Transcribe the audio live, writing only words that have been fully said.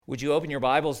Would you open your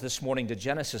Bibles this morning to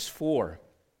Genesis 4?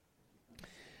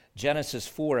 Genesis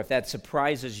 4, if that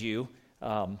surprises you,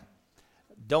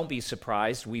 don't be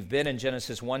surprised. We've been in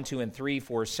Genesis 1, 2, and 3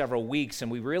 for several weeks,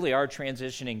 and we really are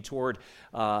transitioning toward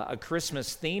a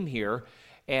Christmas theme here.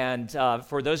 And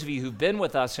for those of you who've been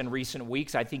with us in recent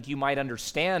weeks, I think you might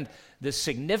understand the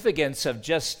significance of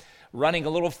just running a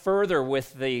little further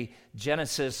with the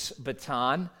Genesis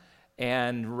baton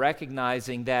and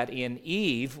recognizing that in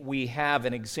Eve we have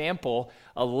an example,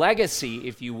 a legacy,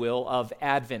 if you will, of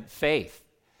Advent faith.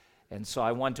 And so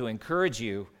I want to encourage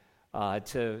you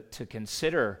to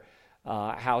consider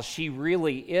how she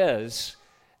really is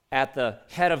at the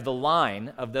head of the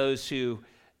line of those who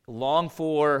long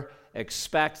for,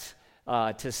 expect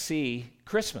to see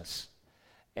Christmas.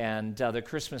 And the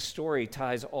Christmas story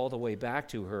ties all the way back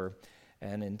to her.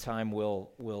 And in time,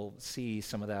 we'll see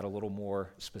some of that a little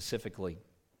more specifically.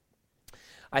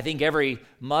 I think every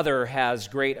mother has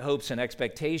great hopes and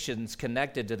expectations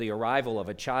connected to the arrival of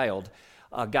a child.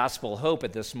 Gospel Hope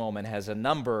at this moment has a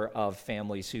number of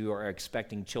families who are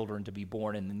expecting children to be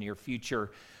born in the near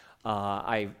future.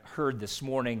 I heard this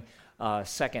morning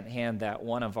secondhand that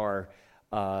one of our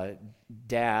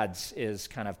dads is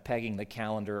kind of pegging the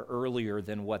calendar earlier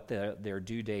than what their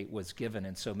due date was given,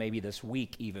 and so maybe this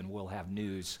week even we'll have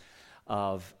news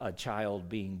of a child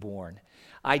being born.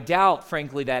 I doubt,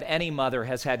 frankly, that any mother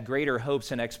has had greater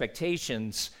hopes and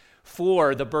expectations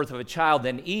for the birth of a child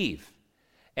than Eve.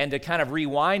 And to kind of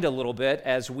rewind a little bit,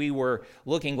 as we were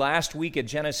looking last week at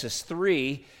Genesis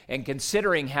 3 and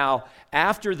considering how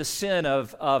after the sin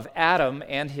of Adam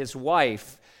and his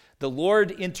wife, the Lord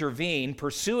intervened,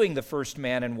 pursuing the first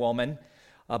man and woman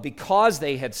because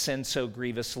they had sinned so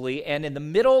grievously. And in the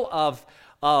middle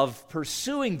of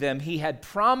pursuing them, he had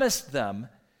promised them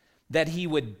that he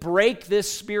would break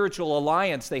this spiritual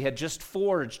alliance they had just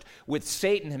forged with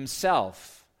Satan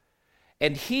himself.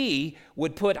 And he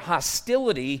would put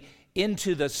hostility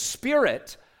into the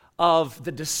spirit of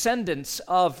the descendants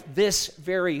of this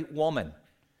very woman.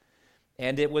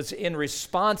 And it was in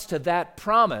response to that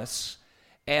promise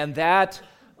and that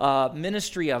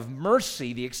ministry of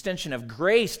mercy, the extension of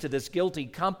grace to this guilty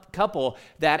couple,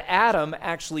 that Adam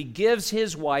actually gives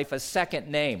his wife a second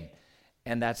name,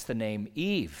 and that's the name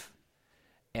Eve.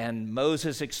 And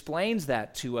Moses explains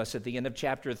that to us at the end of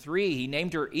chapter 3. He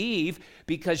named her Eve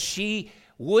because she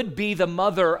would be the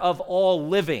mother of all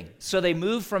living. So they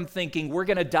moved from thinking, we're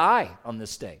going to die on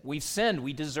this day. We've sinned,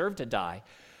 we deserve to die,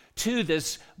 to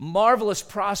this marvelous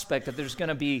prospect that there's going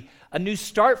to be a new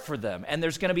start for them, and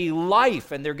there's going to be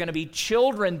life, and there are going to be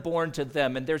children born to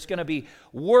them, and there's going to be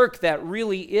work that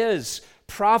really is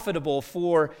profitable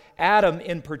for Adam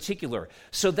in particular.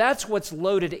 So that's what's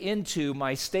loaded into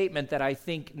my statement that I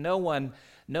think no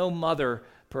mother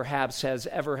perhaps has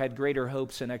ever had greater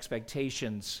hopes and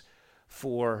expectations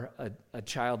for a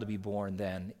child to be born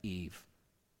than Eve.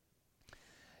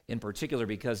 In particular,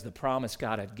 because the promise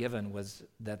God had given was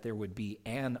that there would be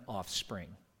an offspring,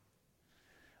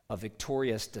 a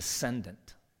victorious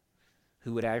descendant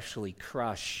who would actually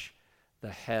crush the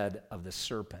head of the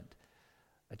serpent.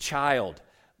 A child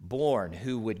born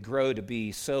who would grow to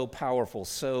be so powerful,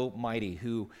 so mighty,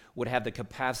 who would have the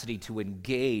capacity to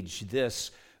engage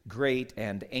this great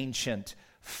and ancient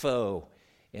foe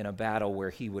in a battle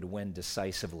where he would win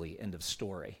decisively. End of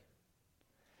story.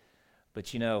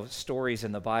 But you know, stories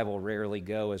in the Bible rarely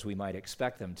go as we might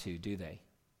expect them to, do they?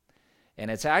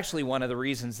 And it's actually one of the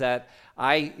reasons that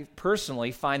I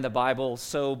personally find the Bible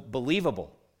so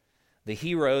believable. The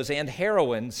heroes and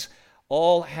heroines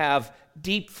all have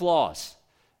deep flaws,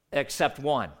 except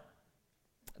one.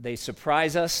 They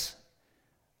surprise us,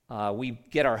 we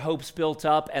get our hopes built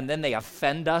up, and then they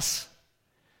offend us.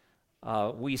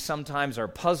 We sometimes are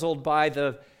puzzled by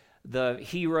the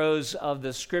heroes of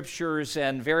the Scriptures,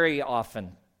 and very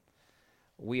often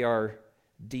we are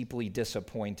deeply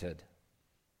disappointed.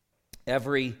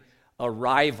 Every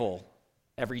arrival,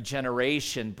 every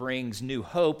generation brings new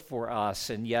hope for us,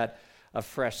 and yet a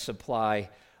fresh supply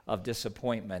of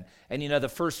disappointment. And you know, the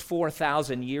first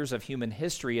 4,000 years of human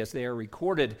history, as they are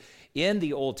recorded in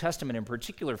the Old Testament in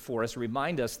particular for us,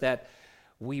 remind us that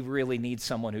we really need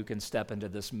someone who can step into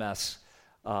this mess,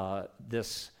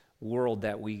 this world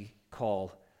that we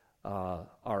call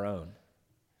our own.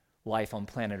 Life on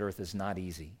planet Earth is not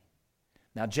easy.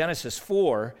 Now, Genesis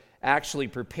 4 actually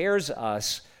prepares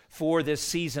us for this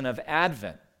season of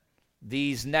Advent.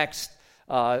 These next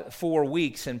 4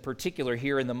 weeks in particular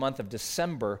here in the month of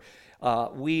December,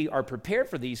 we are prepared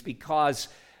for these because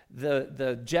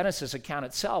the Genesis account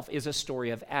itself is a story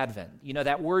of Advent. You know,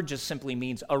 that word just simply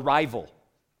means arrival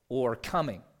or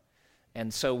coming.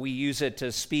 And so we use it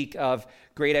to speak of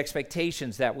great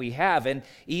expectations that we have. And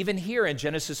even here in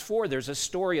Genesis 4, there's a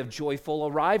story of joyful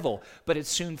arrival, but it's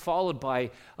soon followed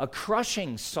by a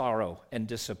crushing sorrow and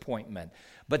disappointment.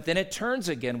 But then it turns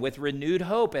again with renewed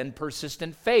hope and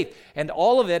persistent faith. And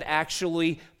all of it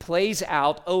actually plays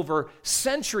out over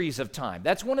centuries of time.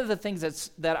 That's one of the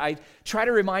things that I try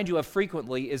to remind you of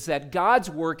frequently, is that God's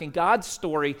work and God's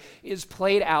story is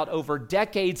played out over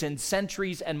decades and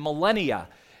centuries and millennia.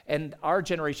 And our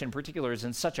generation in particular is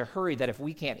in such a hurry that if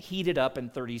we can't heat it up in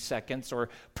 30 seconds or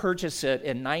purchase it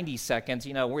in 90 seconds,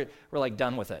 we're like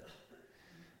done with it.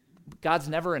 God's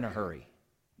never in a hurry.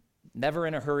 Never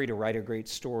in a hurry to write a great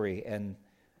story, and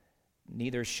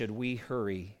neither should we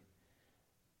hurry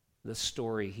the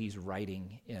story he's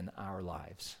writing in our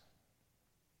lives.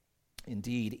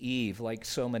 Indeed, Eve, like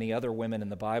so many other women in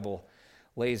the Bible,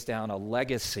 lays down a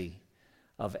legacy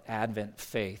of Advent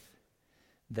faith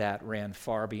that ran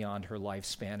far beyond her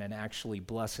lifespan and actually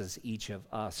blesses each of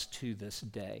us to this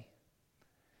day.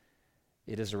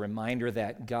 It is a reminder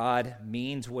that God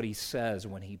means what he says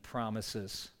when he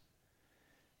promises.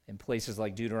 In places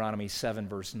like Deuteronomy 7,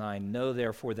 verse 9, know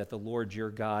therefore that the Lord your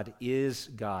God is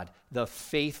God, the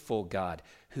faithful God,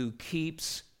 who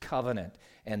keeps covenant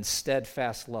and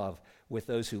steadfast love with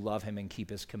those who love him and keep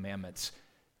his commandments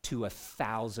to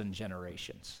 1,000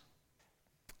 generations.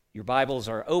 Your Bibles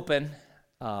are open.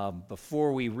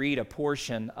 Before we read a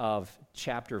portion of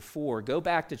chapter 4, go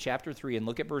back to chapter 3 and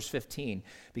look at verse 15,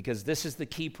 because this is the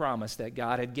key promise that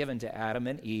God had given to Adam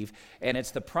and Eve, and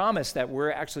it's the promise that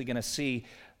we're actually going to see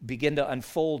begin to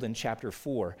unfold in chapter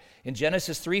 4. In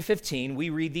Genesis 3:15, we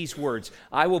read these words,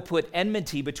 I will put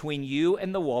enmity between you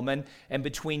and the woman, and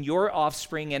between your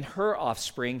offspring and her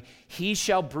offspring. He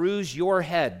shall bruise your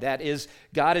head. That is,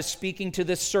 God is speaking to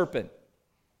this serpent.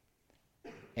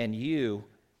 And you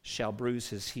shall bruise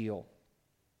his heel.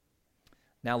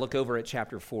 Now look over at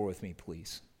chapter 4 with me,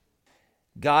 please.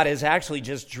 God has actually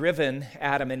just driven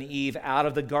Adam and Eve out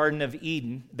of the Garden of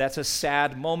Eden. That's a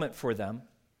sad moment for them.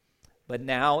 But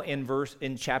now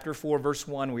in chapter 4, verse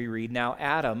 1, we read, Now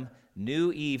Adam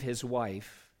knew Eve, his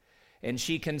wife, and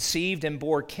she conceived and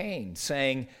bore Cain,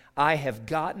 saying, I have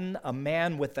gotten a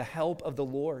man with the help of the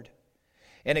Lord.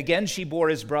 And again she bore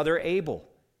his brother Abel.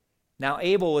 Now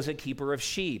Abel was a keeper of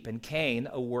sheep, and Cain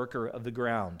a worker of the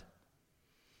ground.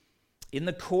 In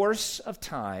the course of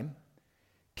time,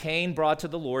 Cain brought to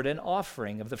the Lord an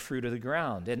offering of the fruit of the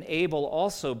ground, and Abel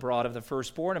also brought of the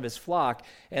firstborn of his flock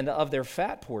and of their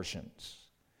fat portions.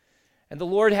 And the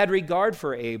Lord had regard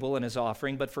for Abel and his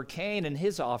offering, but for Cain and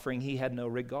his offering he had no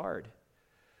regard.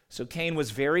 So Cain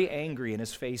was very angry, and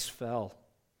his face fell.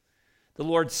 The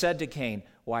Lord said to Cain,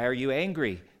 Why are you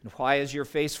angry, and why is your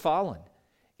face fallen?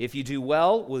 If you do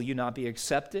well, will you not be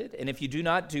accepted? And if you do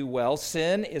not do well,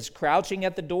 sin is crouching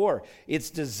at the door. Its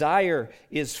desire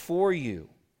is for you,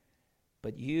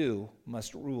 but you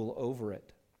must rule over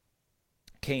it.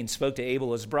 Cain spoke to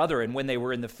Abel his brother, and when they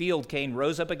were in the field, Cain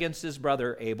rose up against his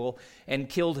brother Abel and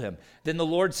killed him. Then the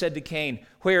Lord said to Cain,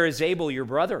 Where is Abel your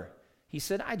brother? He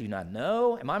said, I do not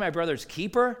know. Am I my brother's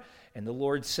keeper? And the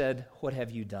Lord said, What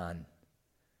have you done?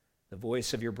 The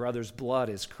voice of your brother's blood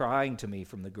is crying to me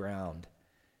from the ground.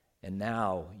 And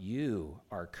now you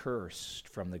are cursed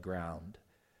from the ground,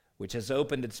 which has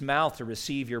opened its mouth to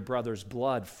receive your brother's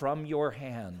blood from your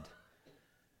hand.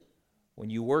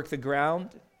 When you work the ground,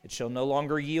 it shall no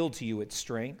longer yield to you its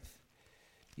strength.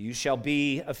 You shall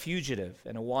be a fugitive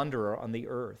and a wanderer on the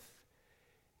earth.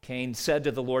 Cain said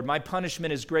to the Lord, My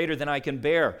punishment is greater than I can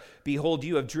bear. Behold,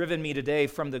 you have driven me today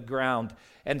from the ground,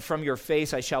 and from your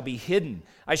face I shall be hidden.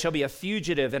 I shall be a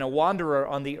fugitive and a wanderer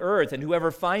on the earth, and whoever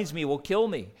finds me will kill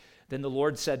me. Then the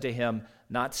Lord said to him,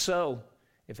 Not so.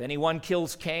 If anyone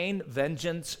kills Cain,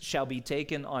 vengeance shall be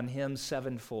taken on him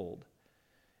sevenfold.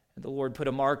 And the Lord put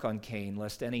a mark on Cain,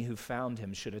 lest any who found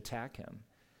him should attack him.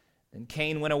 Then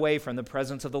Cain went away from the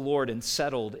presence of the Lord and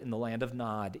settled in the land of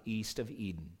Nod, east of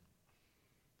Eden.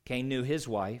 Cain knew his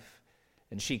wife,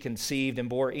 and she conceived and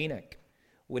bore Enoch.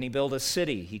 When he built a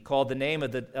city, he called the name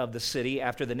of the city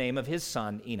after the name of his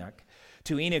son, Enoch.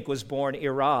 To Enoch was born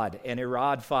Irad, and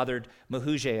Irad fathered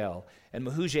Mehujael, and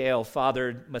Mehujael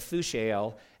fathered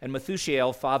Methushael, and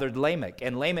Methushael fathered Lamech.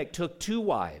 And Lamech took two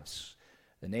wives.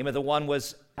 The name of the one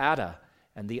was Adah,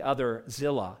 and the other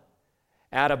Zillah.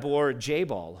 Adah bore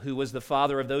Jabal, who was the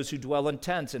father of those who dwell in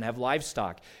tents and have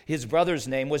livestock. His brother's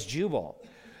name was Jubal.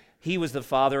 He was the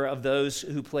father of those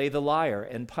who play the lyre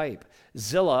and pipe.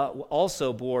 Zillah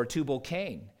also bore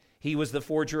Tubal-Cain. He was the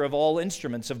forger of all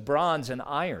instruments of bronze and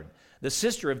iron. The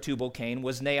sister of Tubal-Cain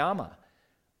was Naamah.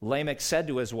 Lamech said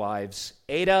to his wives,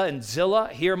 Adah and Zillah,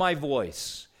 hear my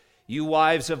voice. You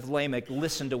wives of Lamech,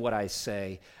 listen to what I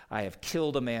say. I have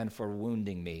killed a man for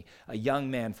wounding me, a young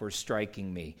man for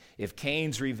striking me. If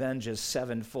Cain's revenge is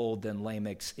sevenfold, then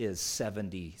Lamech's is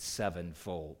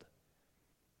 77-fold.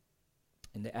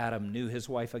 And Adam knew his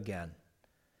wife again,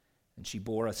 and she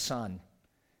bore a son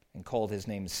and called his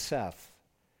name Seth.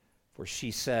 For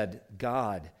she said,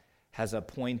 God has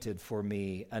appointed for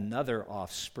me another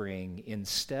offspring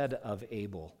instead of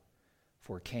Abel,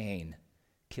 for Cain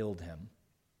killed him.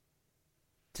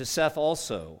 To Seth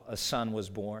also a son was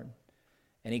born,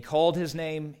 and he called his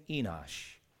name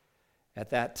Enosh.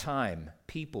 At that time,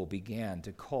 people began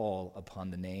to call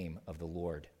upon the name of the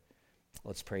Lord.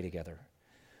 Let's pray together.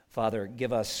 Father,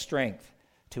 give us strength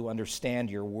to understand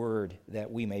your word,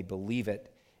 that we may believe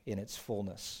it in its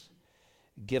fullness.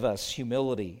 Give us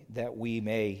humility that we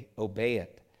may obey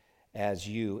it as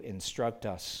you instruct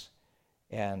us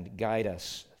and guide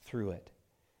us through it.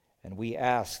 And we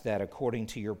ask that according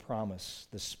to your promise,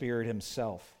 the Spirit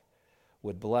himself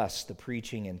would bless the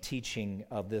preaching and teaching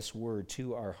of this word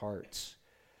to our hearts.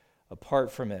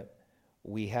 Apart from it,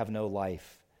 we have no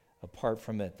life. Apart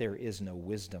from it, there is no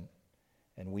wisdom.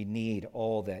 And we need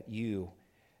all that you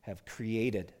have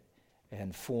created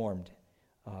and formed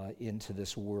into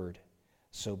this word.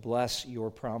 So bless your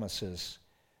promises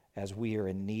as we are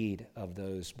in need of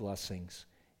those blessings.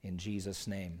 In Jesus'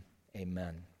 name,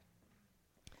 amen.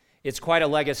 It's quite a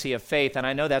legacy of faith, and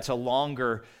I know that's a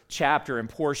longer chapter and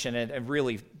portion, and it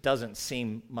really doesn't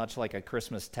seem much like a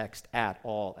Christmas text at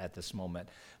all at this moment.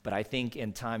 But I think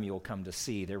in time you'll come to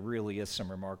see there really is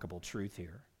some remarkable truth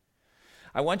here.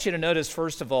 I want you to notice,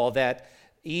 first of all, that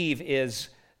Eve is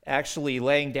actually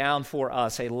laying down for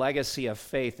us a legacy of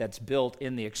faith that's built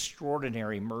in the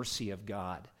extraordinary mercy of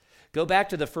God. Go back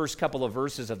to the first couple of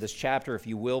verses of this chapter, if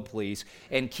you will, please,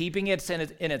 and keeping it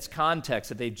in its context,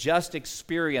 that they've just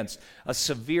experienced a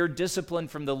severe discipline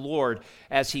from the Lord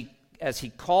as he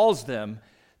calls them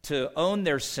to own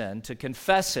their sin, to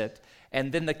confess it,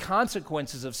 and then the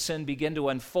consequences of sin begin to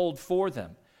unfold for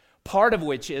them. Part of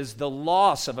which is the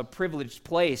loss of a privileged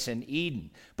place in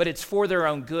Eden. But it's for their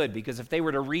own good, because if they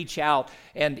were to reach out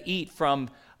and eat from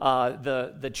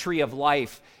the tree of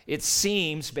life, it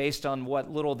seems, based on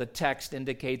what little the text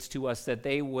indicates to us, that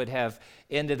they would have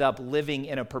ended up living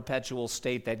in a perpetual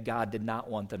state that God did not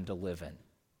want them to live in.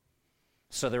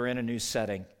 So they're in a new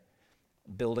setting,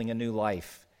 building a new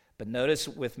life. But notice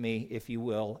with me, if you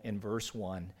will, in verse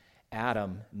 1,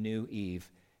 Adam knew Eve,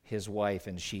 his wife,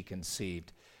 and she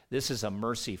conceived. This is a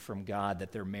mercy from God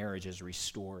that their marriage is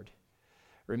restored.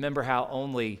 Remember how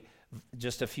only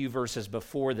just a few verses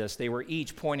before this, they were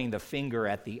each pointing the finger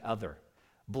at the other,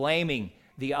 blaming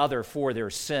the other for their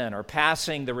sin or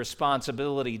passing the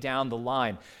responsibility down the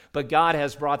line. But God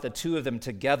has brought the two of them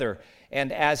together,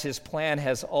 and as his plan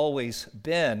has always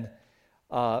been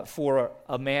for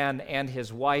a man and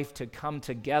his wife to come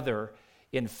together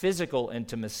in physical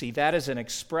intimacy, that is an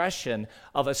expression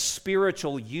of a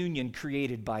spiritual union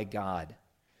created by God.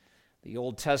 The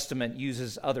Old Testament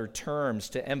uses other terms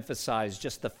to emphasize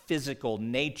just the physical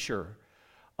nature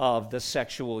of the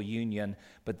sexual union,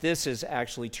 but this is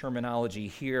actually terminology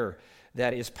here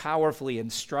that is powerfully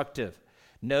instructive,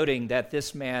 noting that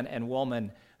this man and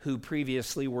woman who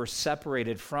previously were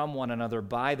separated from one another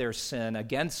by their sin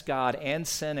against God and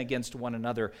sin against one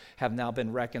another have now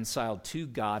been reconciled to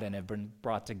God and have been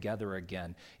brought together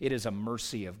again. It is a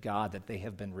mercy of God that they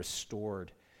have been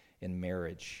restored in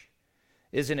marriage.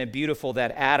 Isn't it beautiful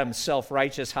that Adam's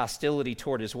self-righteous hostility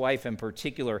toward his wife in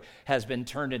particular has been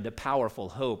turned into powerful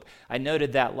hope? I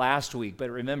noted that last week, but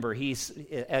remember,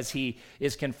 as he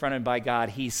is confronted by God,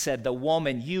 he said, "The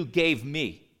woman you gave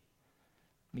me."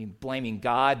 I mean, blaming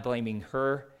God, blaming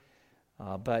her,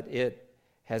 but it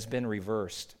has been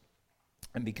reversed.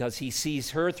 And because he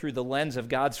sees her through the lens of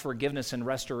God's forgiveness and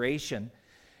restoration,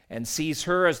 and sees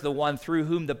her as the one through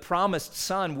whom the promised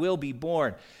son will be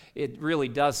born, it really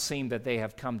does seem that they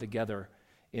have come together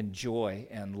in joy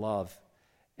and love.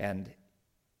 And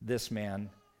this man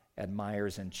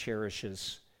admires and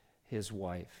cherishes his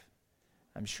wife.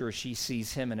 I'm sure she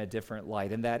sees him in a different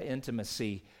light, and that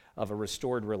intimacy of a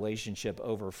restored relationship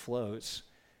overflows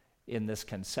in this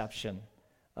conception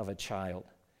of a child.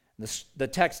 The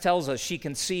text tells us she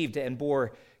conceived and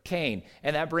bore Cain,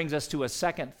 and that brings us to a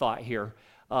second thought here,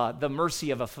 the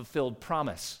mercy of a fulfilled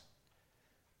promise.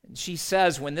 She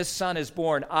says, when this son is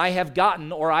born, I have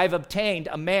gotten, or I've obtained,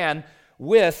 a man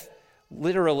with,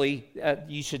 literally,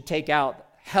 you should take out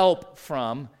help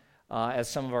from, as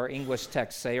some of our English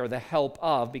texts say, or the help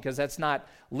of, because that's not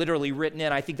literally written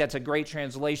in. I think that's a great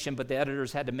translation, but the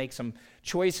editors had to make some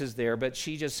choices there. But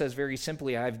she just says very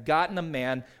simply, I've gotten a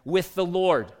man with the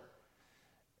Lord.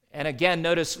 And again,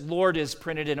 notice Lord is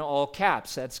printed in all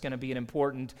caps. That's going to be an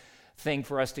important thing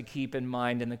for us to keep in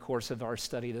mind in the course of our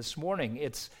study this morning.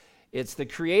 It's the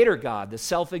Creator God, the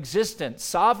self-existent,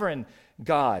 sovereign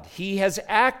God. He has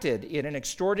acted in an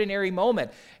extraordinary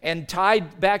moment. And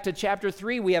tied back to chapter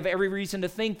 3, we have every reason to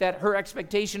think that her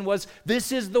expectation was,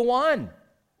 this is the one.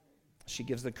 She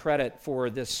gives the credit for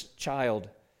this child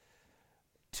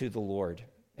to the Lord.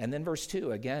 And then verse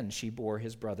 2, again, she bore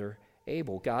his brother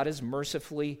Abel. God is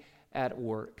mercifully at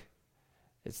work.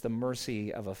 It's the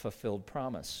mercy of a fulfilled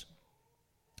promise.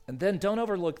 And then don't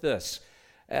overlook this.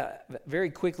 Very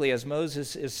quickly, as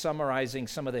Moses is summarizing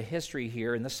some of the history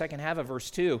here, in the second half of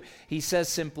verse 2, he says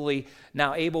simply,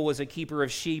 now Abel was a keeper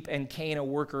of sheep and Cain a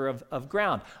worker of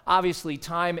ground. Obviously,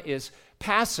 time is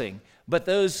passing, but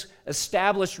those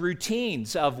established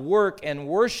routines of work and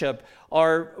worship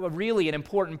are really an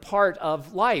important part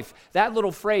of life. That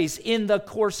little phrase, in the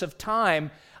course of time,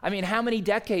 I mean, how many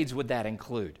decades would that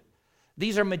include?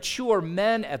 These are mature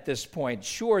men at this point.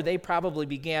 Sure, they probably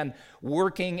began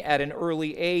working at an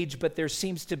early age, but there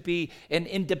seems to be an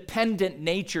independent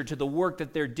nature to the work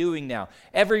that they're doing now.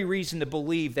 Every reason to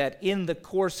believe that in the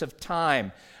course of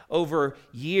time, over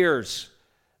years,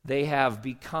 they have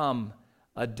become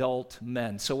adult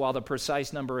men. So while the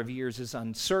precise number of years is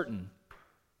uncertain,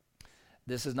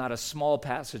 this is not a small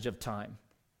passage of time.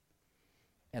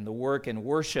 And the work and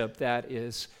worship that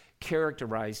is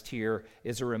characterized here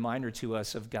is a reminder to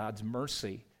us of God's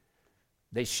mercy.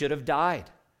 They should have died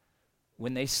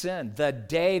when they sinned. The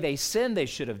day they sinned, they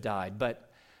should have died.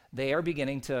 But they are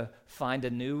beginning to find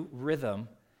a new rhythm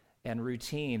and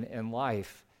routine in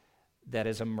life that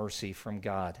is a mercy from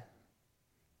God.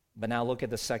 But now look at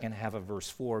the second half of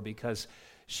verse 4, because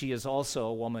she is also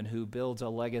a woman who builds a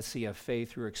legacy of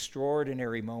faith through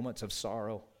extraordinary moments of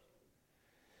sorrow.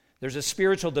 There's a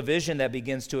spiritual division that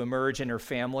begins to emerge in her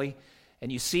family,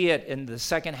 and you see it in the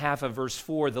second half of verse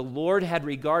 4. The Lord had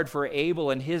regard for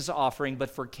Abel and his offering, but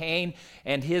for Cain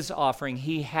and his offering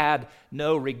he had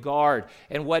no regard.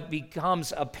 And what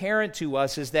becomes apparent to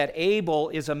us is that Abel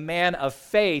is a man of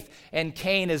faith and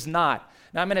Cain is not.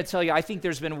 Now, I'm going to tell you, I think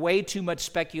there's been way too much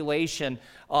speculation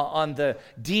on the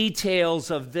details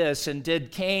of this. And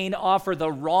did Cain offer the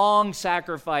wrong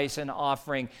sacrifice and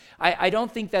offering? I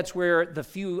don't think that's where the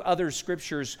few other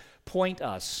scriptures point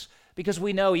us. Because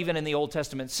we know even in the Old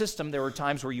Testament system, there were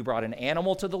times where you brought an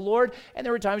animal to the Lord, and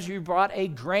there were times where you brought a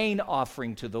grain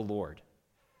offering to the Lord.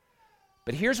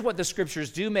 But here's what the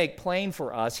scriptures do make plain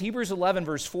for us. Hebrews 11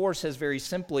 verse 4 says very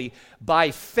simply,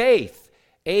 by faith,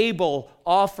 Abel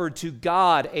offered to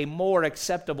God a more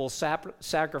acceptable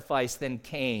sacrifice than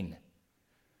Cain,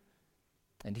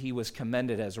 and he was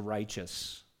commended as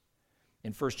righteous.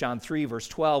 In 1 John 3, verse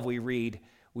 12, we read,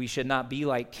 we should not be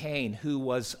like Cain, who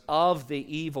was of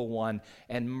the evil one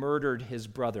and murdered his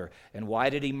brother. And why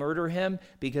did he murder him?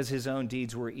 Because his own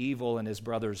deeds were evil and his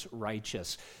brother's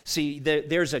righteous. See,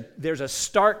 there's a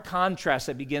stark contrast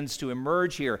that begins to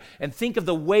emerge here. And think of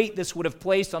the weight this would have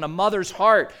placed on a mother's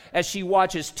heart as she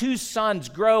watches two sons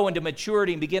grow into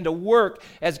maturity and begin to work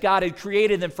as God had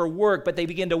created them for work, but they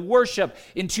begin to worship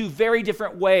in two very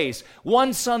different ways.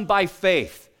 One son by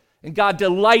faith, and God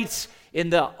delights in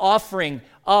the offering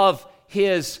of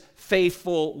his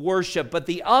faithful worship, but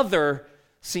the other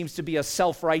seems to be a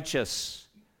self-righteous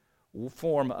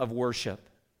form of worship.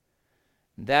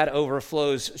 That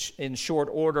overflows in short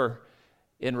order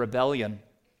in rebellion.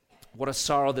 What a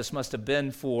sorrow this must have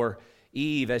been for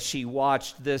Eve as she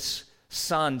watched this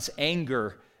son's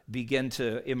anger begin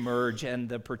to emerge, and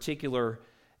the particular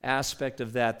aspect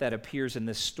of that appears in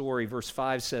this story. Verse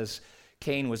 5 says,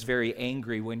 Cain was very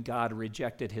angry when God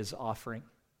rejected his offering.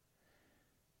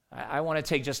 I want to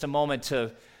take just a moment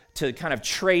to kind of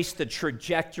trace the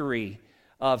trajectory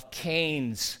of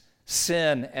Cain's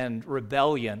sin and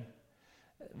rebellion.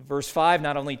 Verse 5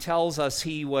 not only tells us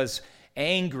he was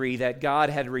angry that God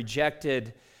had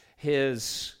rejected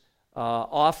his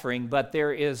offering, but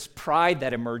there is pride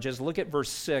that emerges. Look at verse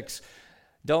 6.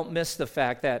 Don't miss the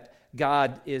fact that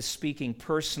God is speaking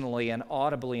personally and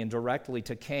audibly and directly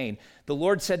to Cain. The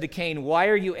Lord said to Cain, why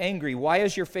are you angry? Why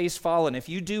is your face fallen? If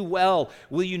you do well,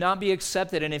 will you not be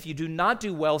accepted? And if you do not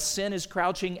do well, sin is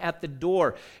crouching at the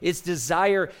door. Its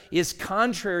desire is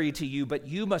contrary to you, but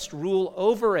you must rule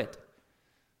over it.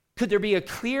 Could there be a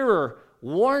clearer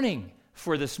warning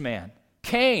for this man?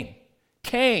 Cain,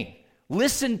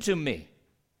 listen to me.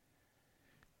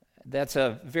 That's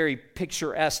a very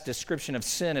picturesque description of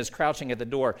sin as crouching at the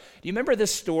door. Do you remember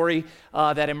this story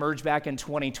that emerged back in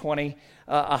 2020?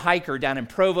 A hiker down in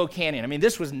Provo Canyon. I mean,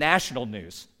 this was national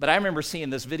news. But I remember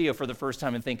seeing this video for the first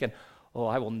time and thinking, oh,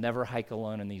 I will never hike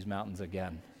alone in these mountains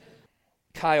again.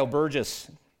 Kyle Burgess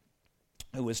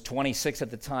who was 26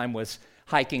 at the time, was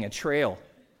hiking a trail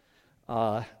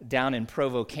down in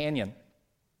Provo Canyon.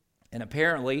 And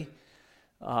apparently,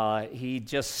 he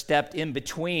just stepped in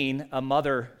between a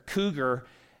mother cougar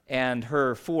and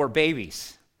her 4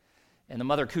 babies. And the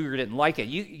mother cougar didn't like it.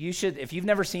 You should, if you've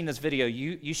never seen this video,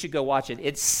 you should go watch it.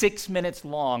 It's 6 minutes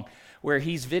long, where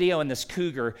he's videoing this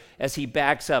cougar as he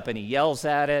backs up and he yells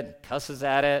at it, cusses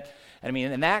at it.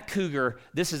 And that cougar,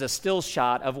 this is a still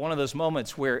shot of one of those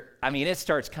moments where, it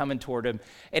starts coming toward him.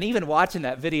 And even watching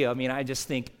that video, I just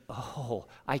think, oh,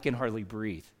 I can hardly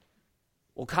breathe.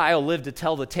 Well, Kyle lived to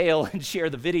tell the tale and share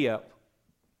the video.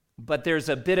 But there's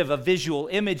a bit of a visual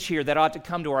image here that ought to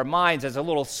come to our minds as a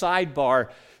little sidebar.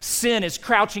 Sin is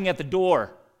crouching at the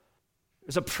door.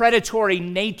 There's a predatory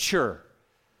nature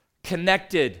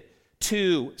connected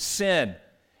to sin.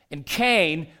 And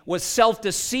Cain was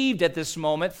self-deceived at this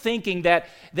moment, thinking that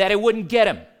it wouldn't get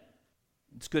him.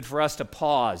 It's good for us to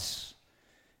pause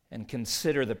and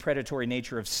consider the predatory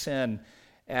nature of sin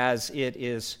as it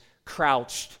is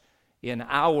crouched in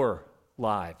our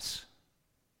lives.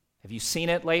 Have you seen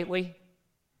it lately?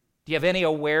 Do you have any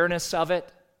awareness of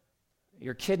it?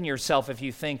 You're kidding yourself if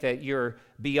you think that you're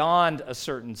beyond a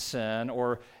certain sin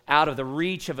or out of the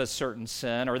reach of a certain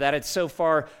sin, or that it's so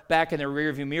far back in the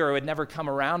rearview mirror it would never come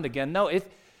around again. No,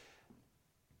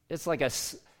 it's like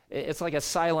a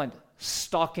silent,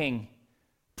 stalking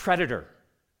predator.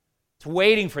 It's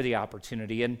waiting for the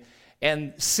opportunity,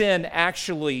 and sin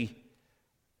actually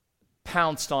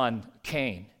pounced on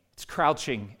Cain. It's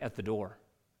crouching at the door.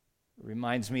 It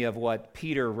reminds me of what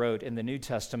Peter wrote in the New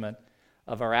Testament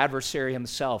of our adversary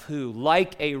himself, who,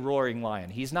 like a roaring lion,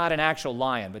 he's not an actual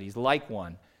lion, but he's like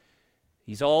one.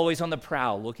 He's always on the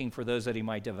prowl, looking for those that he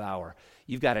might devour.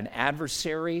 You've got an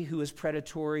adversary who is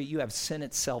predatory. You have sin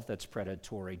itself that's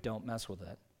predatory. Don't mess with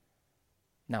it.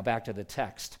 Now back to the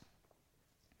text.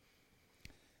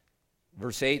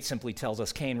 Verse 8 simply tells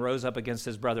us Cain rose up against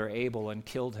his brother Abel and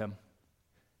killed him.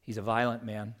 He's a violent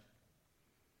man.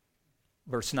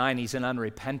 Verse 9, he's an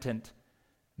unrepentant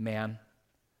man.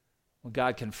 When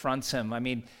God confronts him,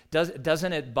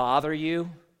 doesn't it bother you?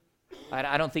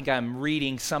 I don't think I'm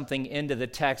reading something into the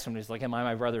text and he's like, am I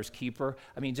my brother's keeper?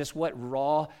 Just what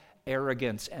raw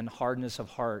arrogance and hardness of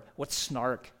heart, what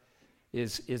snark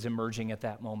is emerging at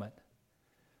that moment.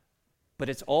 But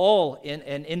it's all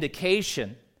an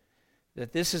indication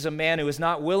that this is a man who is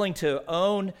not willing to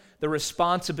own the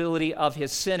responsibility of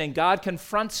his sin. And God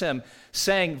confronts him,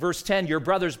 saying, verse 10, your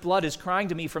brother's blood is crying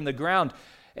to me from the ground.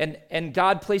 And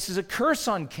God places a curse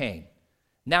on Cain.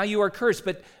 Now you are cursed.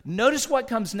 But notice what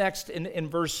comes next at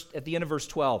the end of verse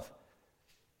 12,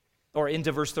 or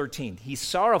into verse 13. He's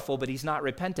sorrowful, but he's not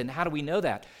repentant. How do we know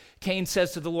that? Cain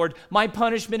says to the Lord, my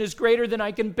punishment is greater than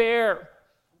I can bear.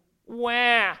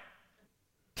 Wah!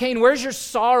 Cain, where's your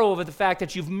sorrow over the fact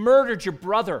that you've murdered your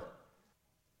brother?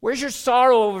 Where's your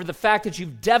sorrow over the fact that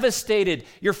you've devastated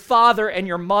your father and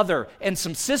your mother and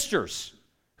some sisters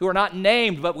who are not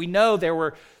named, but we know there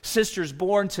were sisters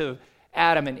born to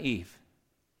Adam and Eve?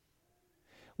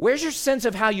 Where's your sense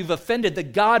of how you've offended the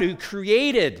God who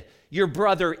created your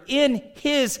brother in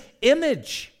his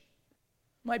image?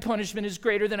 My punishment is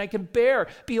greater than I can bear.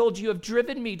 Behold, you have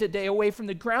driven me today away from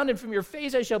the ground, and from your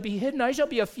face I shall be hidden. I shall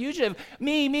be a fugitive.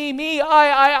 Me,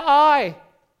 I.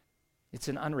 It's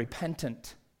an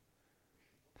unrepentant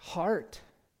heart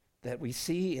that we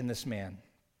see in this man.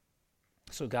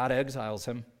 So God exiles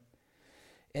him.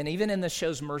 And even in this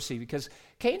shows mercy, because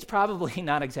Cain's probably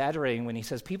not exaggerating when he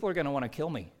says, people are going to want to kill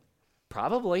me.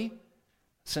 Probably.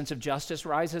 Sense of justice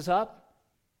rises up.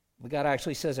 But God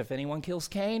actually says, if anyone kills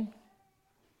Cain,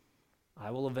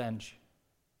 I will avenge.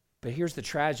 But here's the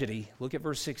tragedy. Look at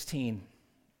verse 16.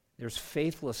 There's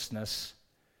faithlessness.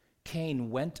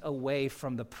 Cain went away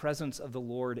from the presence of the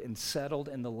Lord and settled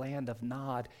in the land of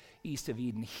Nod, east of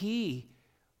Eden. He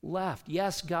left.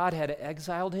 Yes, God had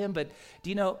exiled him, but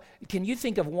can you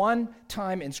think of one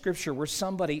time in Scripture where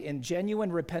somebody in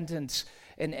genuine repentance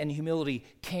and humility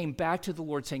came back to the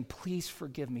Lord saying, please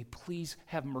forgive me, please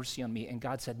have mercy on me, and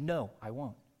God said, no, I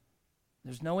won't.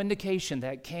 There's no indication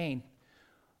that Cain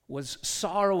was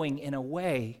sorrowing in a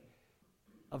way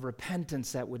of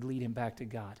repentance that would lead him back to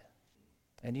God.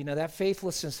 And that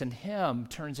faithlessness in him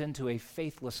turns into a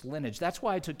faithless lineage. That's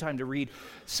why I took time to read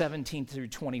 17 through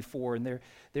 24. And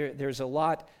there's a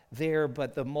lot there,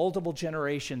 but the multiple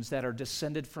generations that are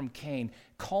descended from Cain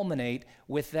culminate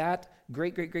with that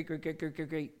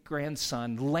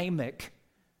great-grandson, Lamech.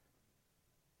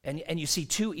 And you see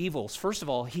two evils. First of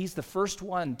all, he's the first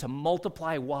one to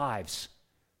multiply wives.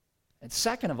 And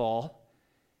second of all,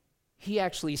 he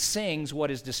actually sings what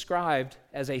is described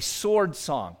as a sword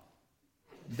song.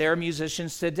 There are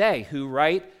musicians today who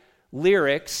write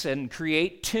lyrics and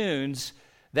create tunes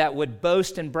that would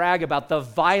boast and brag about the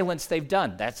violence they've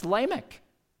done. That's Lamech.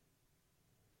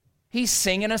 He's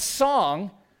singing a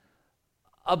song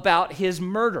about his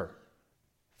murder.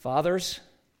 Fathers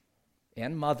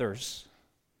and mothers,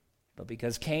 but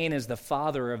because Cain is the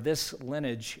father of this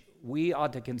lineage, we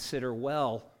ought to consider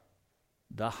well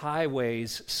the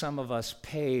highways some of us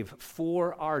pave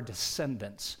for our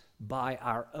descendants by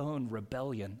our own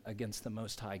rebellion against the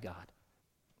Most High God.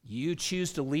 You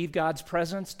choose to leave God's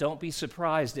presence, don't be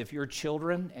surprised if your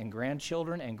children and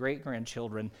grandchildren and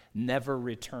great-grandchildren never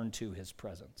return to his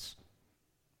presence.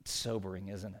 It's sobering,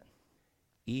 isn't it?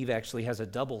 Eve actually has a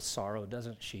double sorrow,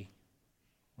 doesn't she?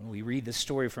 When we read the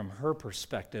story from her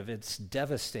perspective, it's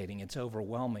devastating, it's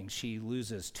overwhelming. She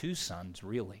loses two sons,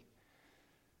 really.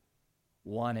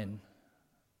 One in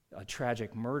a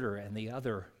tragic murder and the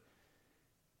other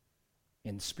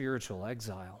in spiritual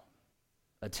exile.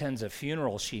 Attends a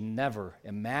funeral she never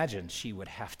imagined she would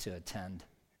have to attend.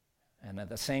 And at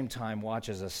the same time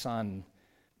watches a son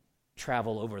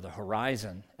travel over the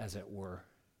horizon, as it were,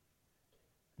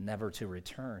 never to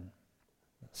return.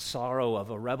 The sorrow of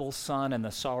a rebel son and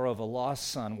the sorrow of a lost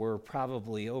son were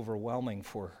probably overwhelming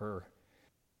for her.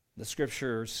 The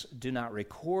scriptures do not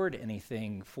record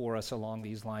anything for us along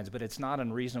these lines, but it's not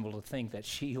unreasonable to think that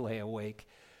she lay awake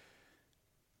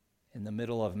in the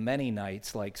middle of many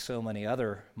nights, like so many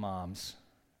other moms,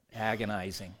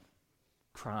 agonizing,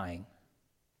 crying,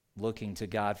 looking to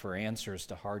God for answers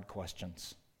to hard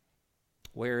questions.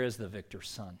 Where is the victor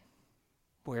son?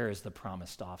 Where is the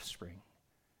promised offspring?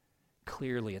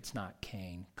 Clearly it's not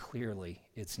Cain. Clearly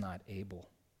it's not Abel.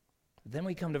 Then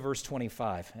we come to verse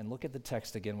 25, and look at the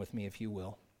text again with me, if you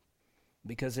will,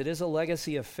 because it is a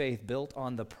legacy of faith built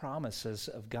on the promises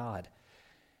of God.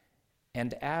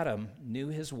 And Adam knew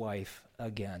his wife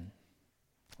again.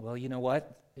 Well, you know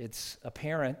what? It's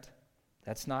apparent.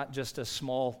 That's not just a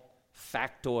small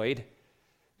factoid to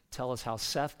tell us how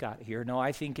Seth got here. No,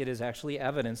 I think it is actually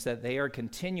evidence that they are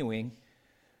continuing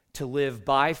to live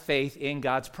by faith in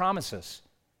God's promises.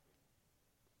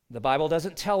 The Bible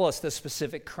doesn't tell us the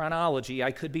specific chronology.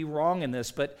 I could be wrong in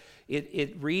this, but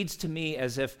it reads to me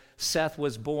as if Seth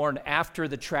was born after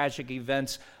the tragic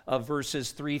events of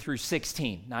verses 3 through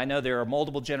 16. Now, I know there are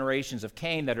multiple generations of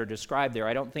Cain that are described there.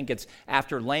 I don't think it's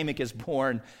after Lamech is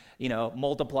born,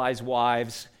 multiplies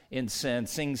wives in sin,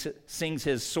 sings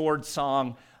his sword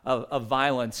song of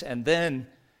violence, and then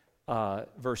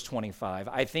verse 25.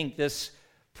 I think this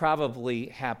probably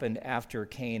happened after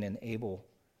Cain and Abel.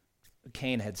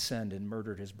 Cain had sinned and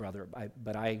murdered his brother,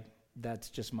 that's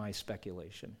just my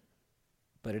speculation.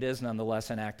 But it is nonetheless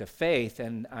an act of faith,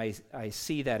 and I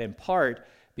see that in part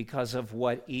because of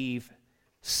what Eve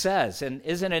says. And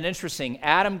isn't it interesting?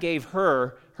 Adam gave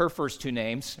her first two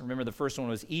names. Remember, the first one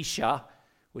was Isha,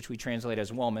 which we translate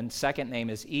as woman. Second name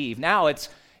is Eve. Now it's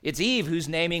Eve who's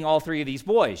naming all three of these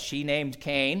boys. She named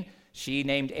Cain, she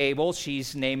named Abel,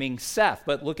 she's naming Seth.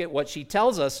 But look at what she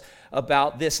tells us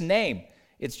about this name.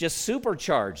 It's just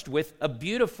supercharged with a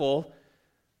beautiful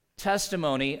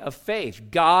testimony of faith.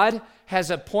 God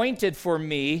has appointed for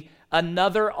me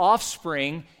another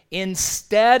offspring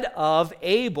instead of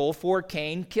Abel, for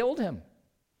Cain killed him.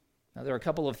 Now, there are a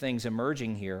couple of things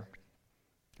emerging here.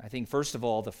 I think, first of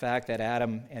all, the fact that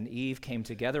Adam and Eve came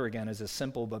together again is a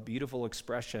simple but beautiful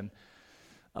expression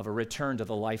of a return to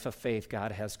the life of faith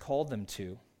God has called them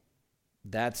to.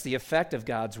 That's the effect of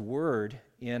God's word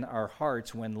in our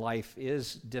hearts when life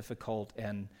is difficult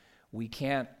and we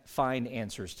can't find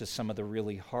answers to some of the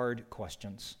really hard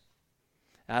questions.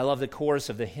 I love the chorus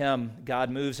of the hymn, God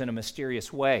Moves in a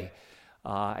Mysterious Way.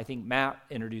 I think Matt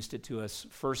introduced it to us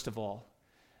first of all.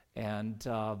 And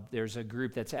there's a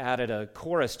group that's added a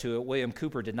chorus to it. William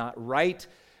Cooper did not write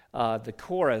the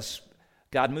chorus.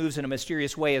 God moves in a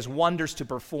mysterious way as wonders to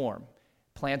perform.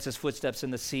 Plants his footsteps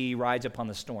in the sea, rides upon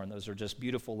the storm. Those are just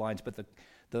beautiful lines. But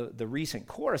the recent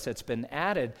chorus that's been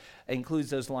added includes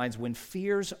those lines, when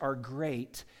fears are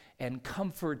great and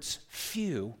comforts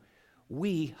few,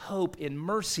 we hope in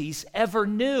mercies ever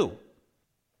new.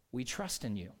 We trust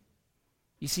in you.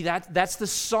 You see, that's the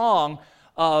song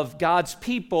of God's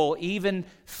people, even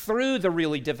through the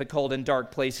really difficult and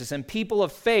dark places. And people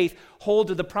of faith hold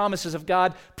to the promises of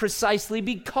God precisely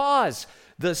because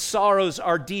the sorrows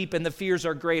are deep and the fears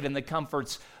are great and the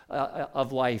comforts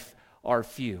of life are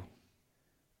few.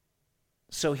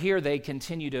 So here they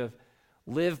continue to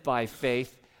live by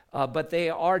faith, but they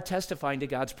are testifying to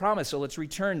God's promise. So let's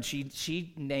return.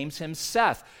 She names him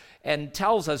Seth and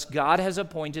tells us, God has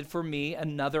appointed for me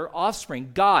another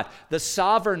offspring. God, the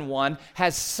sovereign one,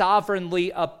 has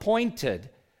sovereignly appointed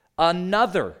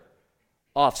another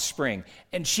offspring.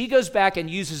 And she goes back and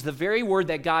uses the very word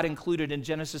that God included in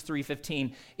Genesis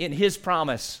 3:15 in his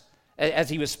promise as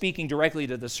he was speaking directly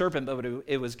to the serpent, but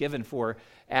it was given for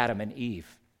Adam and Eve.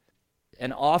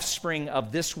 An offspring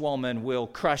of this woman will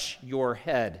crush your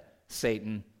head,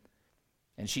 Satan.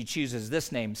 And she chooses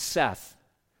this name, Seth,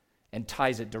 and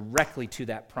ties it directly to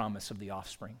that promise of the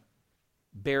offspring.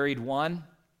 Buried one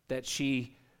that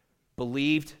she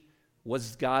believed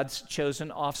was God's chosen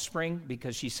offspring,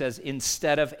 because she says,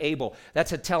 instead of Abel.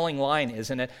 That's a telling line,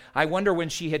 isn't it? I wonder when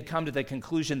she had come to the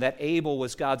conclusion that Abel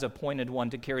was God's appointed one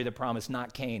to carry the promise,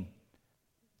 not Cain.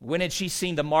 When had she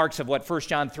seen the marks of what 1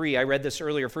 John 3, I read this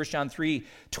earlier, 1 John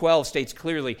 3:12 states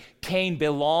clearly, Cain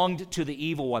belonged to the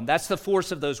evil one. That's the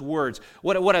force of those words.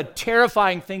 What a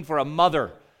terrifying thing for a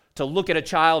mother to look at a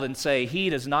child and say,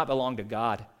 he does not belong to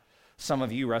God. Some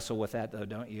of you wrestle with that, though,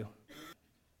 don't you?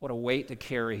 What a weight to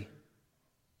carry.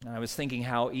 And I was thinking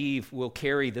how Eve will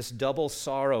carry this double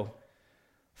sorrow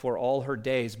for all her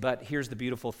days. But here's the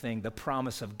beautiful thing. The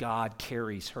promise of God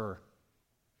carries her.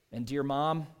 And dear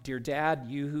mom, dear dad,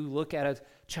 you who look at a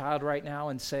child right now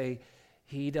and say,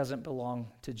 he doesn't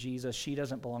belong to Jesus, she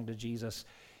doesn't belong to Jesus,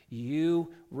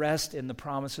 you rest in the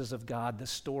promises of God. The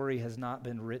story has not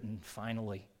been written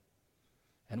finally.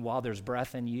 And while there's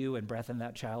breath in you and breath in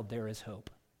that child, there is hope.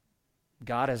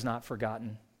 God has not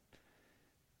forgotten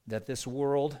that this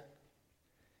world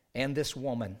and this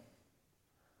woman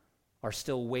are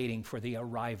still waiting for the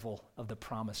arrival of the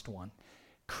promised one.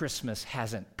 Christmas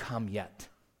hasn't come yet.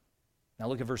 Now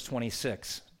look at verse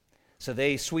 26. So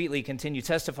they sweetly continue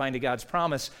testifying to God's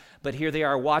promise, but here they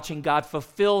are watching God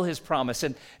fulfill his promise.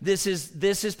 And this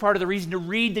is part of the reason to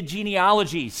read the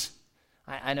genealogies.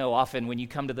 I know often when you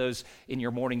come to those in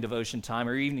your morning devotion time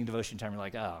or evening devotion time, you're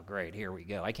like, oh, great, here we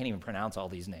go. I can't even pronounce all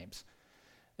these names.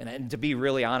 And to be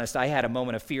really honest, I had a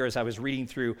moment of fear as I was reading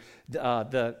through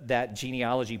that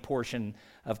genealogy portion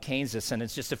of Cain's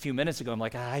descendants just a few minutes ago. I'm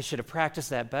like, I should have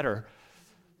practiced that better.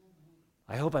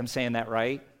 I hope I'm saying that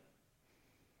right.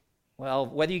 Well,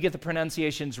 whether you get the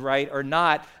pronunciations right or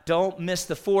not, don't miss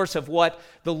the force of what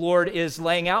the Lord is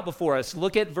laying out before us.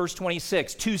 Look at verse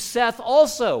 26. To Seth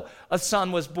also a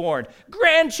son was born.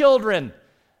 Grandchildren.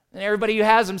 And everybody who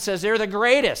has them says they're the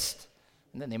greatest.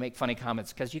 And then they make funny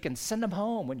comments because you can send them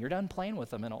home when you're done playing with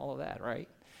them and all of that, right?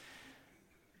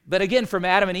 But again, from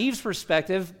Adam and Eve's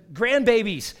perspective,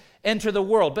 grandbabies enter the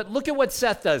world. But look at what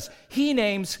Seth does. He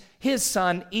names his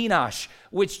son Enosh,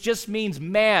 which just means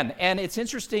man. And it's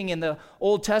interesting in the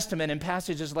Old Testament, in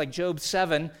passages like Job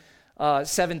 7,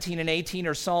 17 and 18,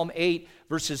 or Psalm 8,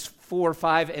 verses 4,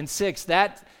 5, and 6,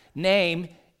 that name,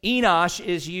 Enosh,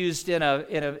 is used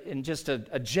in just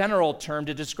a general term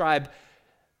to describe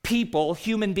people,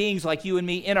 human beings like you and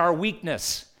me, in our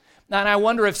weakness. And I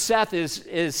wonder if Seth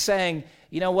is saying,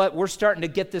 you know what, we're starting to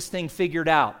get this thing figured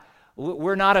out.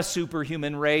 We're not a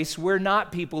superhuman race. We're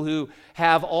not people who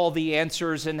have all the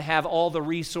answers and have all the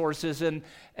resources and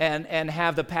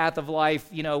have the path of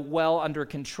life, well under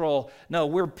control. No,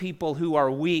 we're people who are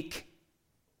weak.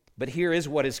 But here is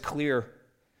what is clear.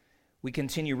 We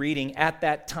continue reading. At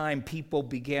that time, people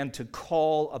began to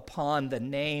call upon the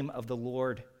name of the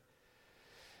Lord.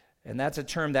 And that's a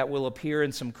term that will appear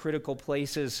in some critical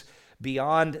places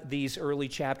beyond these early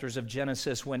chapters of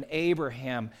Genesis, when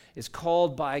Abraham is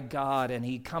called by God and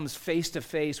he comes face to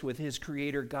face with his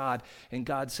creator God, and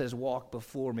God says, walk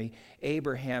before me.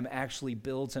 Abraham actually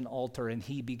builds an altar and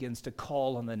he begins to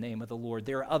call on the name of the Lord.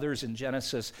 There are others in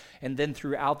Genesis and then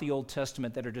throughout the Old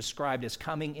Testament that are described as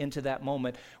coming into that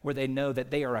moment where they know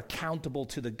that they are accountable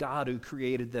to the God who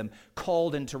created them,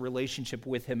 called into relationship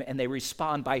with him, and they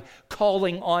respond by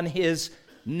calling on his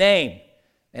name.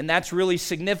 And that's really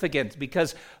significant,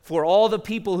 because for all the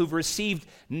people who've received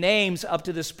names up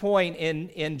to this point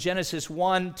in Genesis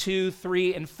 1, 2,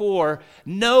 3, and 4,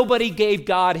 nobody gave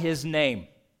God his name.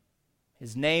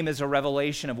 His name is a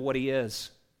revelation of what he is.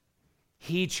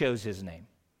 He chose his name.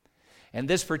 And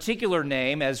this particular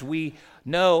name, as we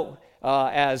know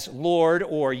as Lord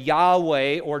or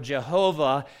Yahweh or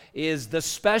Jehovah, is the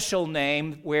special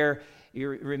name where, you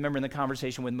remember in the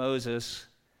conversation with Moses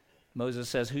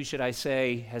says, who should I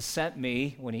say has sent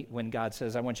me? When God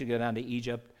says, I want you to go down to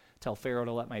Egypt, tell Pharaoh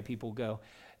to let my people go.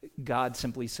 God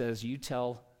simply says, you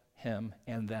tell him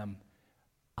and them,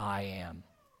 I am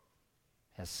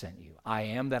has sent you. I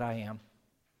am that I am.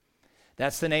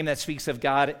 That's the name that speaks of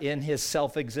God in his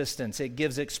self-existence. It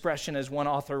gives expression, as one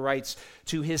author writes,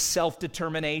 to his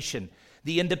self-determination,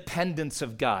 the independence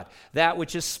of God, that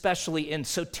which especially in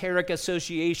soteric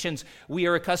associations we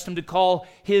are accustomed to call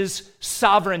his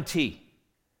sovereignty.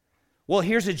 Well,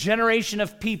 here's a generation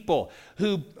of people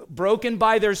who broken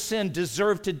by their sin,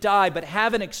 deserve to die, but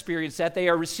haven't experienced that. They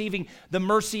are receiving the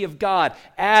mercy of God.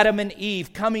 Adam and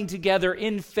Eve coming together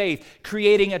in faith,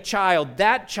 creating a child.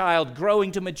 That child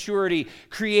growing to maturity,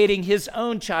 creating his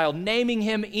own child, naming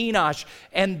him Enosh.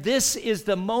 And this is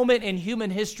the moment in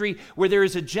human history where there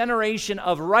is a generation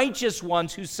of righteous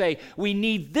ones who say, we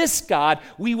need this God.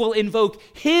 We will invoke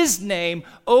his name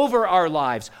over our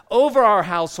lives, over our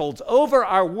households, over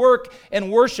our work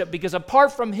and worship, because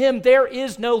apart from him, there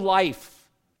is no life.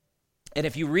 And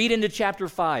if you read into chapter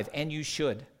 5, and you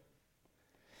should,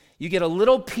 you get a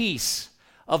little piece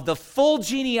of the full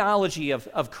genealogy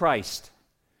of Christ.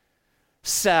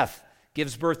 Seth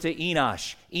gives birth to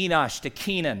Enosh, Enosh to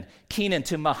Kenan, Kenan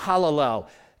to Mahalalel,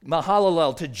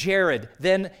 Mahalalel to Jared,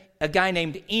 then a guy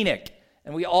named Enoch.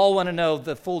 And we all want to know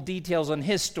the full details on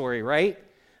his story, right?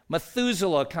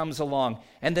 Methuselah comes along,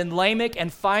 and then Lamech,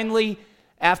 and finally,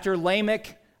 after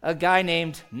Lamech, a guy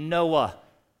named Noah,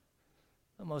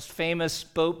 the most famous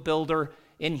boat builder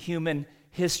in human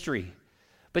history.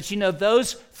 But you know,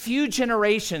 those few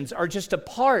generations are just a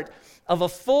part of a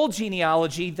full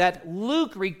genealogy that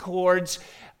Luke records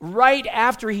right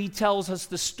after he tells us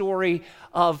the story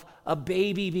of a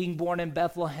baby being born in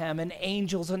Bethlehem and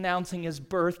angels announcing his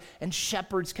birth and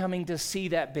shepherds coming to see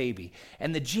that baby.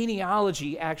 And the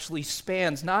genealogy actually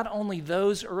spans not only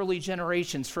those early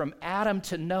generations from Adam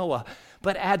to Noah,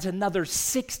 but adds another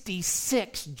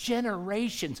 66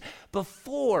 generations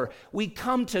before we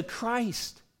come to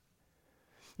Christ.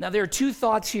 Now, there are two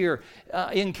thoughts here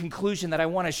in conclusion that I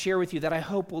want to share with you that I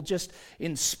hope will just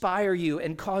inspire you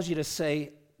and cause you to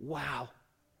say, wow.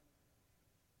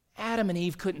 Adam and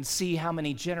Eve couldn't see how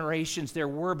many generations there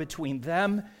were between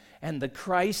them and the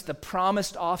Christ, the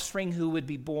promised offspring who would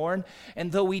be born.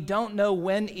 And though we don't know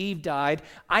when Eve died,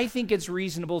 I think it's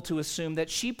reasonable to assume that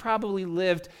she probably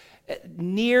lived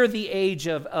near the age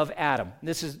of Adam.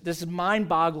 This is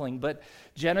mind-boggling, but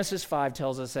Genesis 5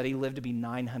 tells us that he lived to be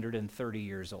 930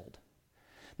 years old.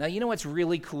 Now, you know what's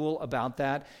really cool about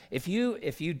that? If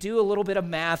you do a little bit of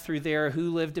math through there,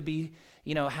 who lived to be,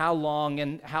 how long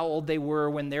and how old they were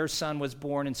when their son was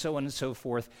born and so on and so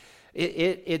forth,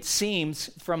 it seems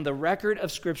from the record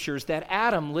of scriptures that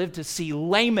Adam lived to see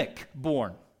Lamech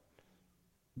born.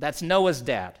 That's Noah's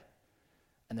dad.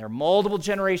 And there are multiple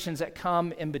generations that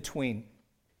come in between.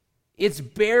 It's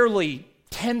barely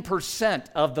 10%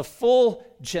 of the full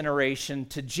generation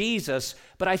to Jesus,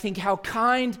 but I think how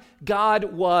kind God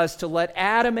was to let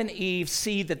Adam and Eve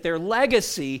see that their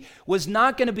legacy was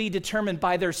not going to be determined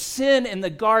by their sin in the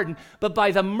garden, but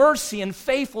by the mercy and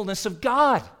faithfulness of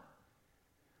God.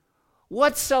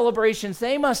 What celebrations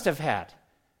they must have had.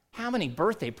 How many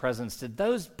birthday presents did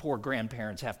those poor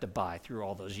grandparents have to buy through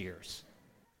all those years?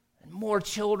 And more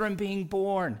children being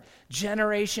born,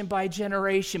 generation by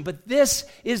generation. But this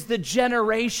is the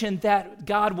generation that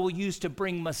God will use to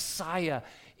bring Messiah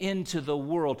into the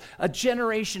world. A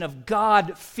generation of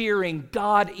God-fearing,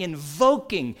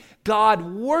 God-invoking,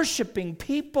 God-worshiping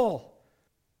people.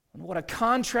 And what a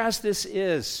contrast this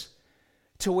is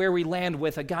to where we land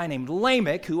with a guy named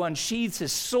Lamech, who unsheathes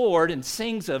his sword and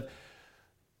sings a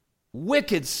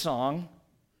wicked song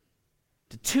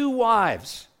to two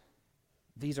wives.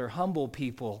 These are humble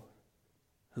people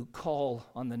who call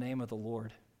on the name of the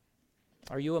Lord.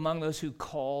 Are you among those who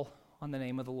call on the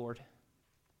name of the Lord?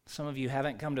 Some of you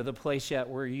haven't come to the place yet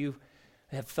where you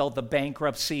have felt the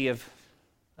bankruptcy of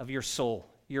your soul,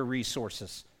 your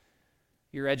resources,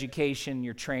 your education,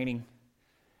 your training.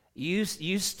 You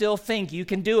still think you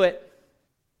can do it.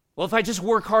 Well, if I just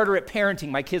work harder at parenting,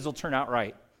 my kids will turn out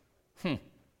right.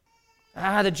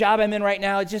 The job I'm in right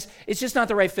now, it's just not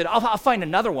the right fit. I'll find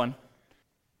another one.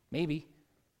 Maybe.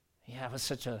 Yeah, I was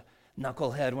such a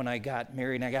knucklehead when I got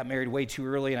married, and I got married way too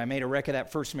early, and I made a wreck of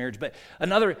that first marriage. But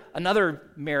another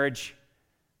marriage,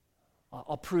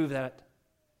 I'll prove that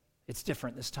it's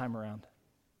different this time around.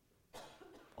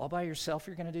 All by yourself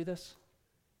you're going to do this?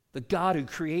 The God who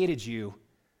created you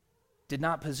did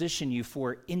not position you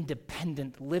for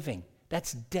independent living.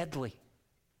 That's deadly.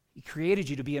 He created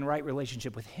you to be in right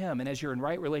relationship with him, and as you're in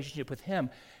right relationship with him,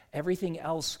 everything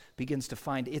else begins to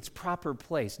find its proper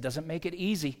place. Doesn't make it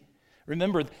easy.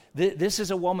 Remember, this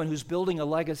is a woman who's building a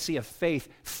legacy of faith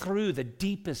through the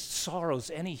deepest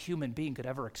sorrows any human being could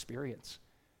ever experience.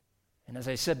 And as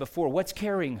I said before, what's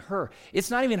carrying her? It's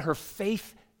not even her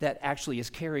faith that actually is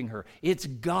carrying her. It's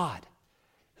God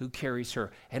who carries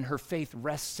her, and her faith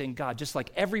rests in God, just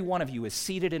like every one of you is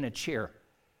seated in a chair.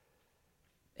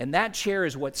 And that chair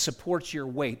is what supports your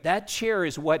weight. That chair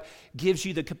is what gives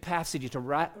you the capacity to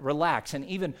relax and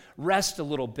even rest a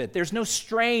little bit. There's no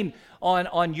strain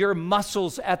on your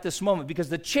muscles at this moment because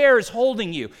the chair is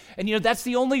holding you. And that's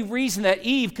the only reason that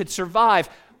Eve could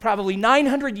survive probably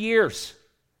 900 years.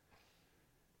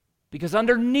 Because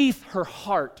underneath her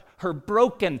heart, her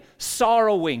broken,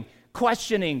 sorrowing,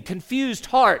 questioning, confused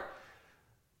heart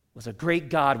was a great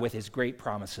God with his great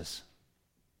promises.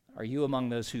 Are you among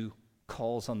those who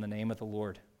calls on the name of the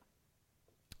Lord?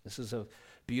 This is a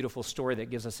beautiful story that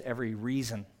gives us every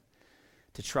reason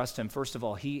to trust him. First of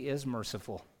all, he is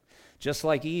merciful. Just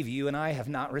like Eve, you and I have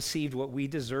not received what we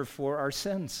deserve for our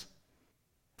sins.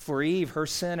 For Eve, her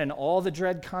sin and all the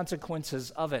dread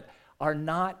consequences of it are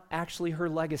not actually her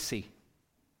legacy.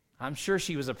 I'm sure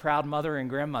she was a proud mother and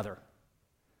grandmother.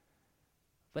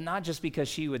 But not just because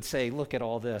she would say, look at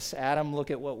all this. Adam,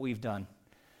 look at what we've done.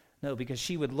 No, because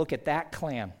she would look at that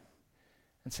clan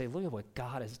and say, look at what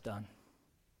God has done.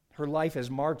 Her life is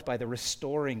marked by the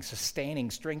restoring, sustaining,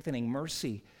 strengthening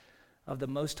mercy of the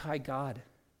Most High God.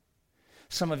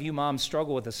 Some of you moms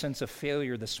struggle with a sense of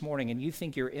failure this morning, and you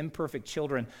think your imperfect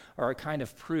children are a kind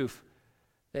of proof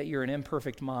that you're an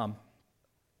imperfect mom.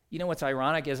 You know what's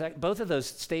ironic is that both of those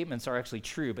statements are actually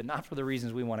true, but not for the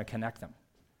reasons we want to connect them.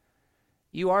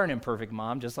 You are an imperfect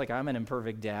mom, just like I'm an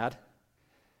imperfect dad.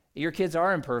 Your kids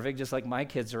are imperfect, just like my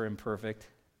kids are imperfect.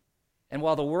 And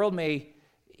while the world may,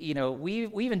 we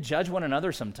even judge one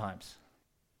another sometimes.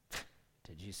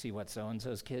 Did you see what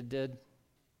so-and-so's kid did?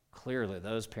 Clearly,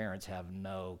 those parents have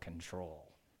no control.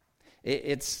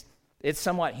 It's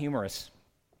somewhat humorous,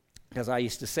 because I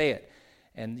used to say it,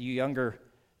 and you younger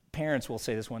parents will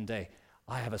say this one day,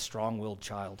 I have a strong-willed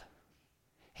child.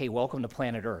 Hey, welcome to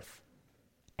planet Earth.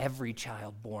 Every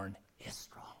child born is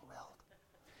strong-willed.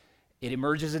 It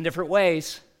emerges in different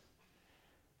ways.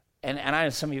 And I know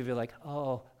some of you will be like,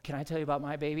 oh, can I tell you about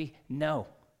my baby? No.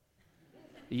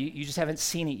 You just haven't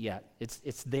seen it yet.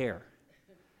 It's there.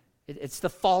 It's the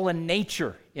fallen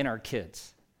nature in our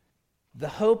kids. The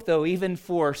hope, though, even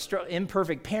for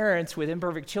imperfect parents with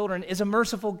imperfect children, is a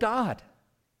merciful God.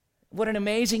 What an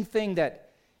amazing thing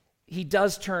that he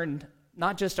does turn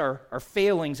not just our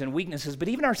failings and weaknesses, but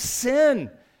even our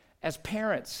sin as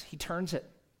parents. He turns it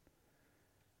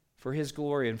for his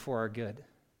glory and for our good.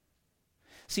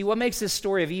 See, what makes this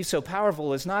story of Eve so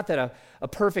powerful is not that a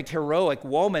perfect, heroic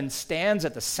woman stands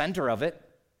at the center of it.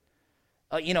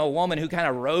 A woman who kind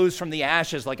of rose from the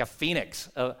ashes like a phoenix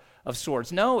of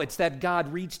sorts. No, it's that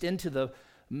God reached into the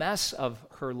mess of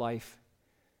her life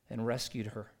and rescued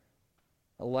her.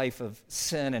 A life of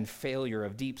sin and failure,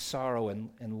 of deep sorrow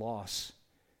and loss,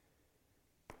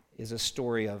 is a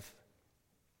story of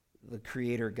the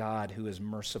Creator God who is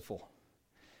merciful.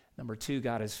 Number two,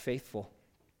 God is faithful.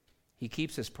 He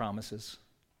keeps his promises.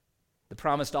 The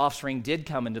promised offspring did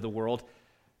come into the world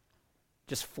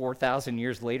just 4,000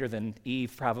 years later than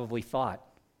Eve probably thought.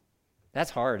 That's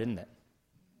hard, isn't it?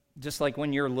 Just like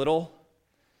when you're little,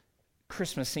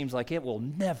 Christmas seems like it will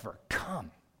never come.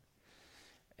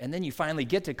 And then you finally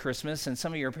get to Christmas, and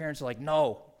some of your parents are like,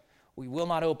 no, we will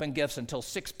not open gifts until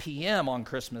 6 p.m. on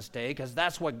Christmas Day, because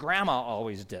that's what Grandma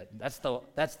always did. That's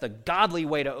the godly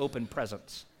way to open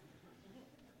presents.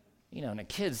 And a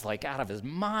kid's like out of his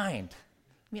mind.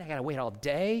 I got to wait all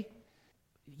day?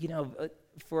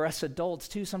 For us adults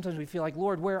too, sometimes we feel like,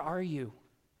 Lord, where are you?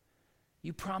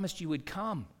 You promised you would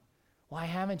come. Why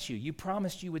haven't you? You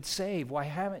promised you would save. Why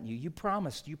haven't you? You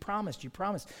promised.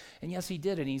 And yes, he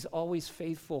did, and he's always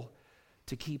faithful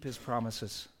to keep his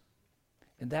promises.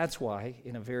 And that's why,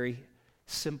 in a very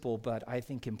simple but I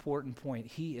think important point,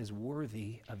 he is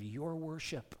worthy of your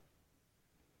worship,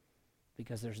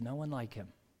 because there's no one like him.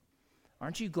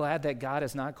 Aren't you glad that God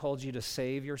has not called you to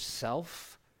save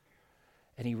yourself?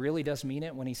 And he really does mean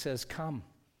it when he says, come,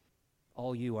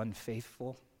 all you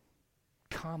unfaithful,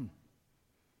 come.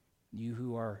 You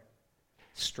who are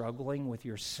struggling with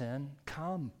your sin,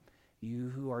 come. You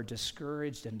who are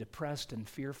discouraged and depressed and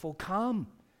fearful, come.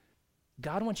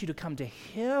 God wants you to come to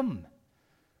him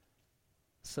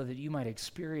so that you might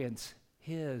experience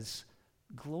his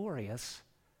glorious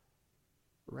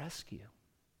rescue.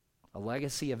 A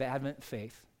legacy of Advent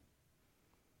faith.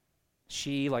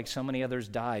 She, like so many others,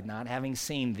 died not having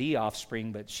seen the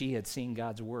offspring, but she had seen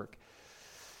God's work.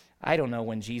 I don't know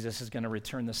when Jesus is going to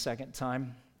return the second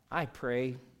time. I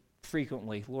pray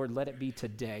frequently, Lord, let it be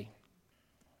today.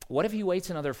 What if he waits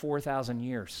another 4,000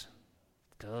 years?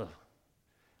 Ugh.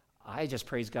 I just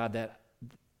praise God that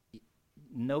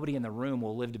nobody in the room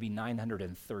will live to be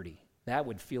 930. That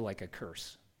would feel like a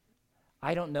curse.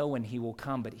 I don't know when he will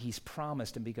come, but he's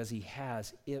promised, and because he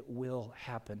has, it will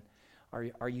happen.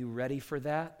 Are you ready for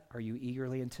that? Are you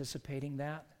eagerly anticipating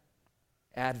that?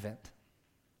 Advent.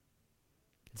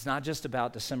 It's not just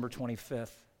about December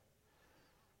 25th.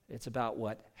 It's about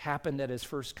what happened at his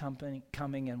first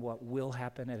coming and what will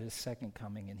happen at his second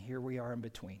coming. And here we are in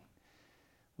between.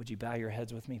 Would you bow your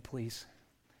heads with me, please?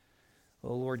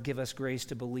 Oh, Lord, give us grace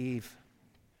to believe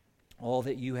all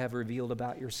that you have revealed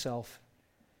about yourself.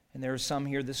 And there are some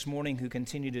here this morning who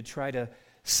continue to try to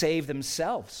save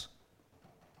themselves.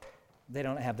 They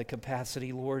don't have the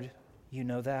capacity, Lord. You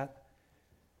know that.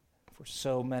 For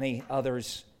so many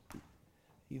others,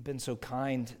 you've been so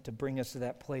kind to bring us to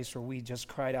that place where we just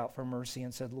cried out for mercy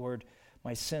and said, Lord,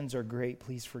 my sins are great.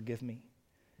 Please forgive me.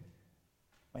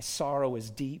 My sorrow is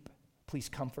deep. Please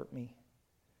comfort me.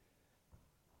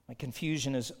 My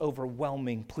confusion is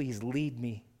overwhelming. Please lead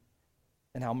me.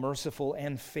 And how merciful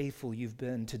and faithful you've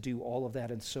been to do all of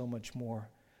that and so much more.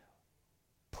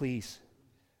 Please,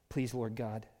 Lord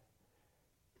God,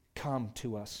 come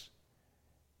to us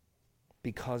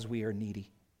because we are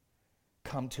needy.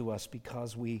 Come to us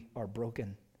because we are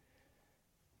broken.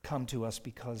 Come to us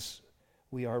because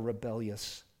we are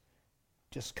rebellious.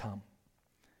 Just come.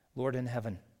 Lord in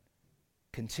heaven,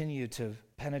 continue to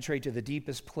penetrate to the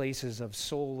deepest places of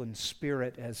soul and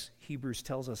spirit, as Hebrews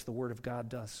tells us the Word of God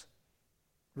does.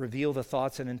 Reveal the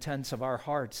thoughts and intents of our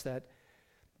hearts, that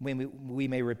we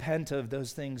may repent of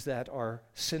those things that are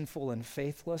sinful and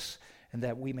faithless, and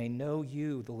that we may know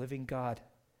you, the living God,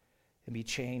 and be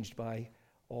changed by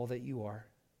all that you are.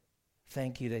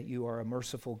 Thank you that you are a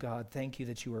merciful God. Thank you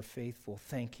that you are faithful.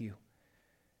 Thank you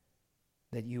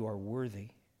that you are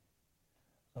worthy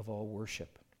of all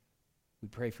worship. We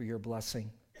pray for your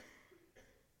blessing.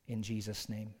 In Jesus'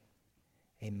 name,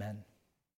 amen.